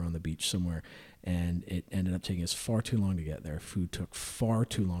a dinner on the beach somewhere, and it ended up taking us far too long to get there. Food took far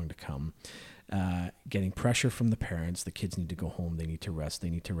too long to come. Getting pressure from the parents. The kids need to go home. They need to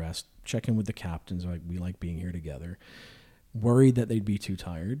rest. Check in with the captains. Like, we like being here together. Worried that they'd be too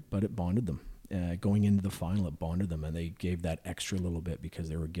tired, but it bonded them. Going into the final, it bonded them, and they gave that extra little bit because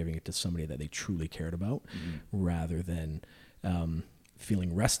they were giving it to somebody that they truly cared about, rather than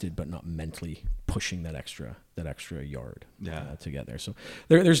feeling rested but not mentally pushing that extra yard to get there. So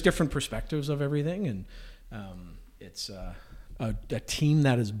there's different perspectives of everything, and it's a team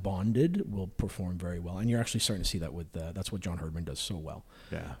that is bonded will perform very well, and you're actually starting to see that with that's what John Herdman does so well.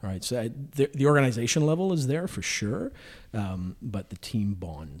 Yeah. Right. So the organization level is there for sure, but the team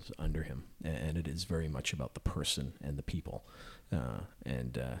bonds under him, and it is very much about the person and the people.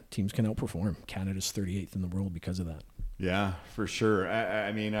 And teams can outperform. Canada's 38th in the world because of that. Yeah, for sure.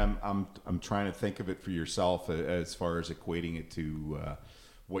 I mean, I'm trying to think of it for yourself as far as equating it to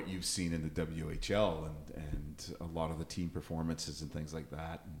what you've seen in the WHL and a lot of the team performances and things like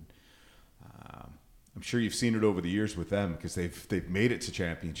that. And I'm sure you've seen it over the years with them because they've made it to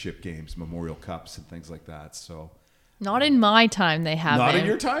championship games, Memorial Cups, and things like that. So. Not in my time, they haven't. Not in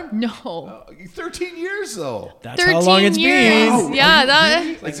your time? No. 13 years, though. That's how long it's been. Wow. Yeah.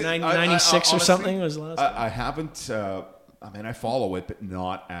 Really? Like 96 or something was the last time. I haven't, I follow it, but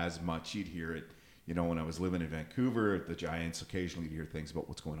not as much. You'd hear it, when I was living in Vancouver, the Giants, occasionally you'd hear things about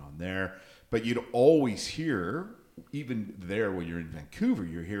what's going on there. But you'd always hear, even there when you're in Vancouver,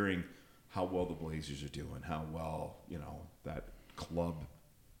 you're hearing how well the Blazers are doing, how well, that club,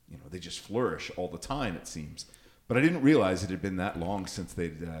 they just flourish all the time, it seems. But I didn't realize it had been that long since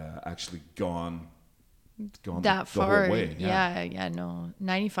they'd actually gone that far. The whole way. Yeah, no.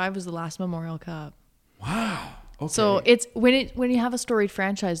 95 was the last Memorial Cup. Wow. Okay. So it's when you have a storied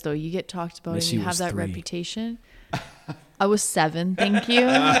franchise, though, you get talked about Missy and you have that 3. reputation. I was 7, thank you.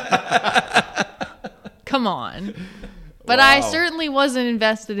 Come on. But wow. I certainly wasn't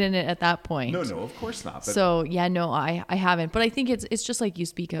invested in it at that point. No, of course not. But so yeah, no, I haven't. But I think it's just like you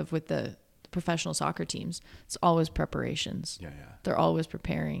speak of with the professional soccer teams. It's always preparations. Yeah. They're always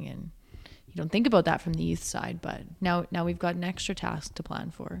preparing, and you don't think about that from the youth side. But now we've got an extra task to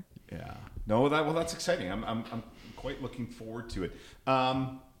plan for. Yeah. No, that's exciting. I'm quite looking forward to it.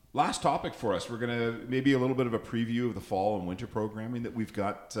 Last topic for us. We're gonna maybe a little bit of a preview of the fall and winter programming that we've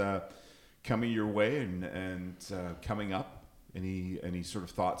got coming your way and coming up. Any sort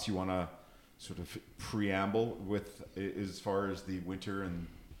of thoughts you want to sort of preamble with as far as the winter and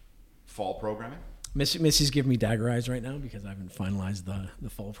fall programming? Missy's giving me dagger eyes right now because I haven't finalized the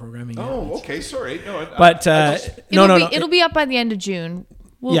fall programming yet. Oh, okay. Sorry. No, But It'll be up by the end of June.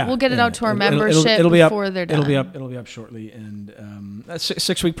 We'll get it out to our membership before they're done. It'll be up shortly, and a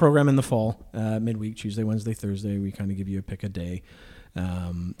 6-week program in the fall, midweek, Tuesday, Wednesday, Thursday. We kind of give you a pick a day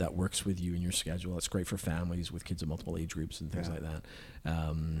that works with you and your schedule. It's great for families with kids of multiple age groups and things like that.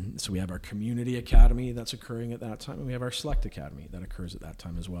 So we have our community academy that's occurring at that time, and we have our select academy that occurs at that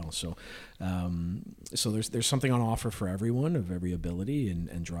time as well. So there's something on offer for everyone of every ability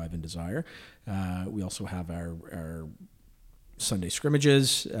and drive and desire. We also have our Sunday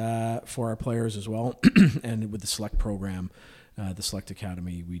scrimmages for our players as well. And with the select program, the select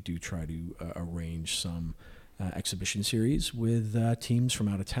academy, we do try to arrange some exhibition series with teams from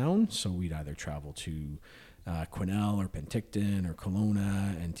out of town. So we'd either travel to Quesnel or Penticton or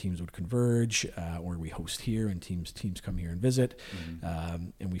Kelowna, and teams would converge, or we host here and teams come here and visit.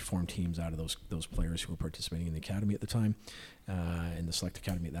 And we form teams out of those players who were participating in the academy at the time, in the select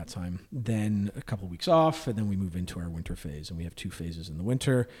academy at that time. Then a couple of weeks off, and then we move into our winter phase. And we have 2 phases in the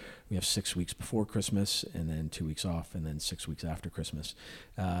winter. We have 6 weeks before Christmas, and then 2 weeks off, and then 6 weeks after Christmas.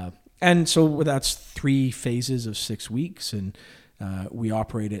 And so that's 3 phases of 6 weeks, and we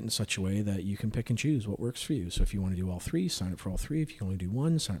operate it in such a way that you can pick and choose what works for you. So if you want to do all 3, sign up for all 3. If you can only do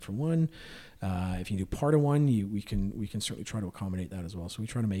 1, sign up for 1. If you do part of 1, we can certainly try to accommodate that as well. So we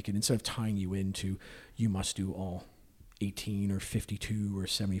try to make it, instead of tying you into you must do all 18 or 52 or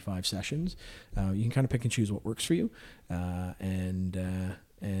 75 sessions, you can kind of pick and choose what works for you, and then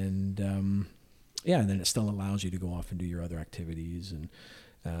it still allows you to go off and do your other activities and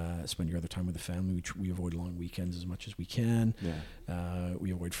spend your other time with the family. We avoid long weekends as much as we can. We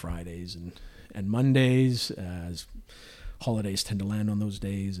avoid Fridays and Mondays, as holidays tend to land on those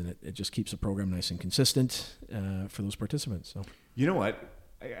days, and it just keeps the program nice and consistent for those participants. So, you know what?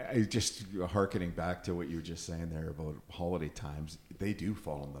 I just hearkening back to what you were just saying there about holiday times. They do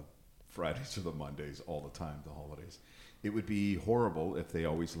fall on the Fridays or the Mondays all the time, the holidays. It would be horrible if they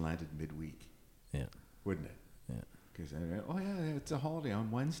always landed midweek. Yeah. Wouldn't it? Yeah. Because, it's a holiday on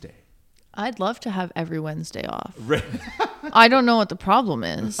Wednesday. I'd love to have every Wednesday off. I don't know what the problem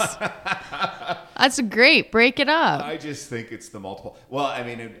is. That's great. Break it up. I just think it's the multiple. Well, I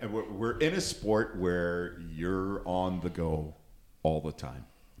mean, we're in a sport where you're on the go all the time.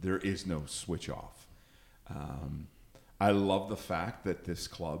 There is no switch off. I love the fact that this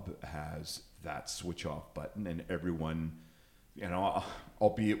club has that switch off button, and everyone,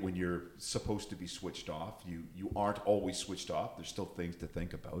 albeit when you're supposed to be switched off, you aren't always switched off. There's still things to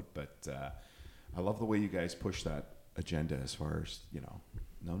think about, but I love the way you guys push that agenda as far as, you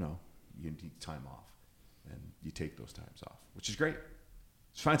need time off, and you take those times off, which is great.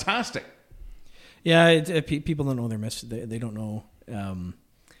 It's fantastic. Yeah, people don't know their miss. They don't know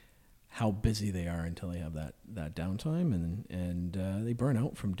how busy they are until they have that downtime, and they burn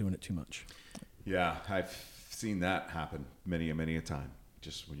out from doing it too much. Yeah, I've seen that happen many a time.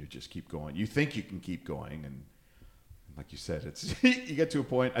 Just when you just keep going, you think you can keep going, and like you said, it's you get to a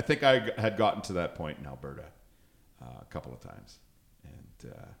point. I think I had gotten to that point in Alberta a couple of times,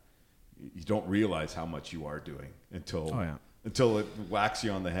 and you don't realize how much you are doing until it whacks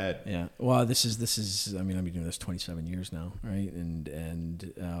you on the head. Yeah. Well, this is. I mean, I've been doing this 27 years now, right?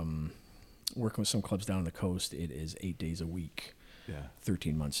 And working with some clubs down on the coast, it is 8 days a week.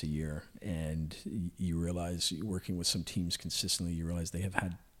 13 months a year, and you realize, working with some teams consistently, you realize they have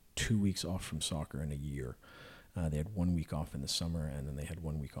had 2 weeks off from soccer in a year. They had 1 week off in the summer, and then they had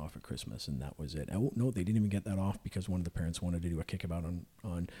 1 week off at Christmas, and that was it. Oh, no, they didn't even get that off because one of the parents wanted to do a kickabout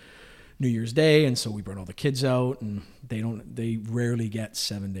on New Year's Day, and so we brought all the kids out, and they rarely get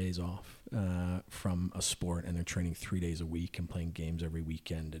 7 days off from a sport, and they're training 3 days a week and playing games every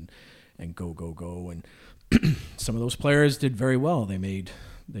weekend and go, and some of those players did very well. They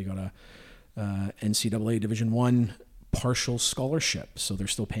got a NCAA Division I partial scholarship, so they're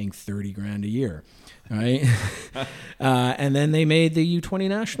still paying $30,000 a year, right? And then they made the U20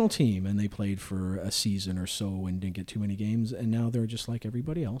 national team, and they played for a season or so and didn't get too many games, and now they're just like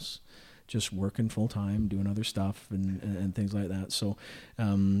everybody else, just working full time, doing other stuff and things like that. So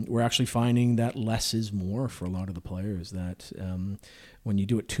we're actually finding that less is more for a lot of the players, that when you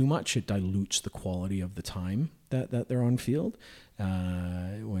do it too much, it dilutes the quality of the time that they're on field.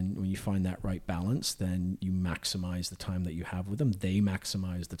 When you find that right balance, then you maximize the time that you have with them. They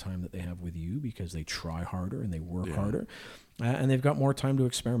maximize the time that they have with you because they try harder and they work harder, and they've got more time to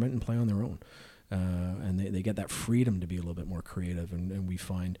experiment and play on their own. And they get that freedom to be a little bit more creative. And we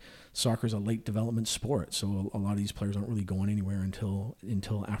find soccer is a late development sport, so a lot of these players aren't really going anywhere until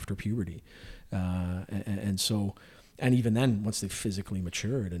after puberty. And even then, once they've physically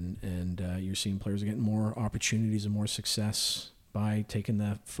matured, and you're seeing players getting more opportunities and more success by taking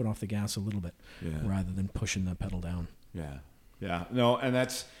the foot off the gas a little bit, rather than pushing the pedal down. Yeah. No, and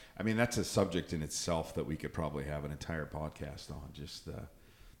that's a subject in itself that we could probably have an entire podcast on, just the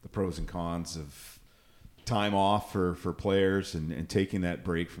pros and cons of time off for players and taking that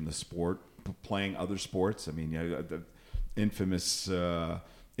break from the sport, playing other sports. I mean, the infamous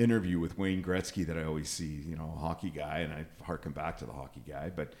interview with Wayne Gretzky that I always see, a hockey guy, and I harken back to the hockey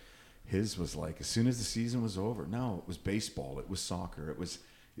guy, but his was like, as soon as the season was over, no, it was baseball, it was soccer, it was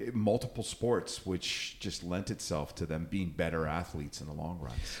multiple sports, which just lent itself to them being better athletes in the long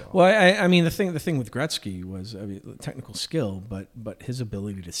run. So. Well, I mean, the thing with Gretzky was, technical skill, but his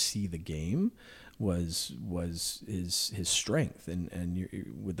ability to see the game was his strength, and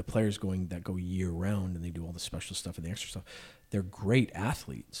with the players that go year round and they do all the special stuff and the extra stuff, they're great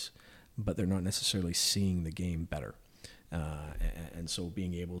athletes, but they're not necessarily seeing the game better. And so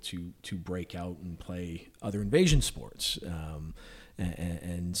being able to break out and play other invasion sports,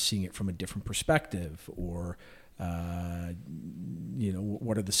 and seeing it from a different perspective, or what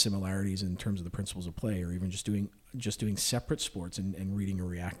are the similarities in terms of the principles of play, or even just doing separate sports and reading or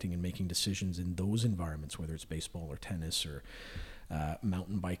reacting and making decisions in those environments, whether it's baseball or tennis or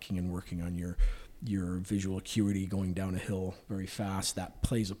mountain biking, and working on your visual acuity going down a hill very fast. That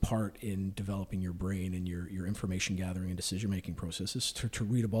plays a part in developing your brain and your information gathering and decision making processes to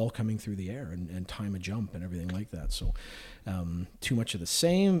read a ball coming through the air and time a jump and everything like that. So too much of the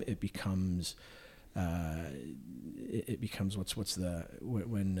same, it becomes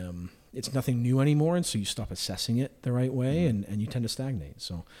when it's nothing new anymore, and so you stop assessing it the right way, and you tend to stagnate.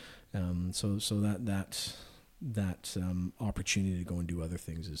 So that opportunity to go and do other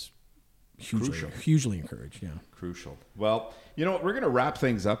things is hugely encouraged. Yeah, crucial. Well, you know what? We're going to wrap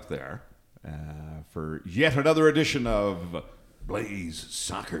things up there for yet another edition of Blaze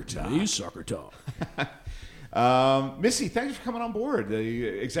Soccer Talk. Missy, thanks for coming on board. The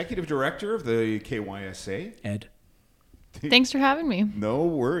executive director of the KYSA. Ed. Thanks for having me. No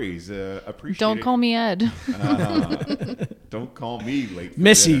worries. Appreciate it. Don't call me Ed. Don't call me late.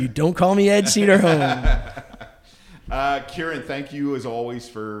 Missy, don't call me Ed Cedarholm. Kieran, thank you as always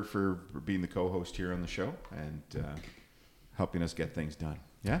for being the co-host here on the show and helping us get things done.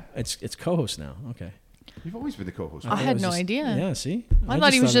 Yeah? It's co-host now. Okay. You've always been the co-host. I had no idea. Yeah, see? I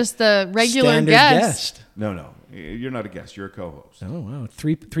thought he was just the regular guest. No. You're not a guest. You're a co-host. Oh, wow.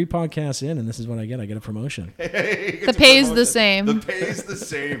 Three podcasts in, and this is what I get. I get a promotion. The pay's the same. The pay's the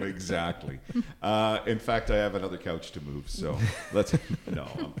same, exactly. In fact, I have another couch to move, so let's... No,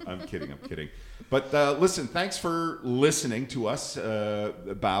 I'm kidding. But listen, thanks for listening to us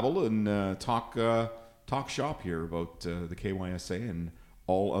babble and talk shop here about the KYSA and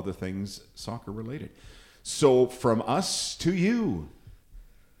all other things soccer related. So from us to you.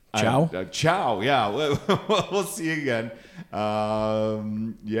 Ciao. Ciao. Yeah. We'll see you again.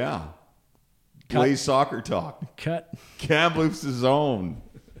 Yeah. Play Soccer Talk. Cut. Kamloops' own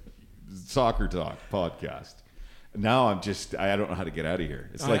Soccer Talk podcast. Now I don't know how to get out of here.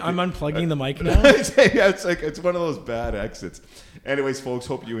 It's like I'm unplugging the mic now. It's one of those bad exits. Anyways, folks,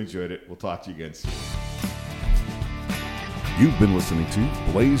 hope you enjoyed it. We'll talk to you again soon. You've been listening to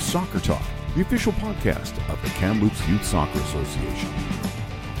Blaze Soccer Talk, the official podcast of the Kamloops Youth Soccer Association.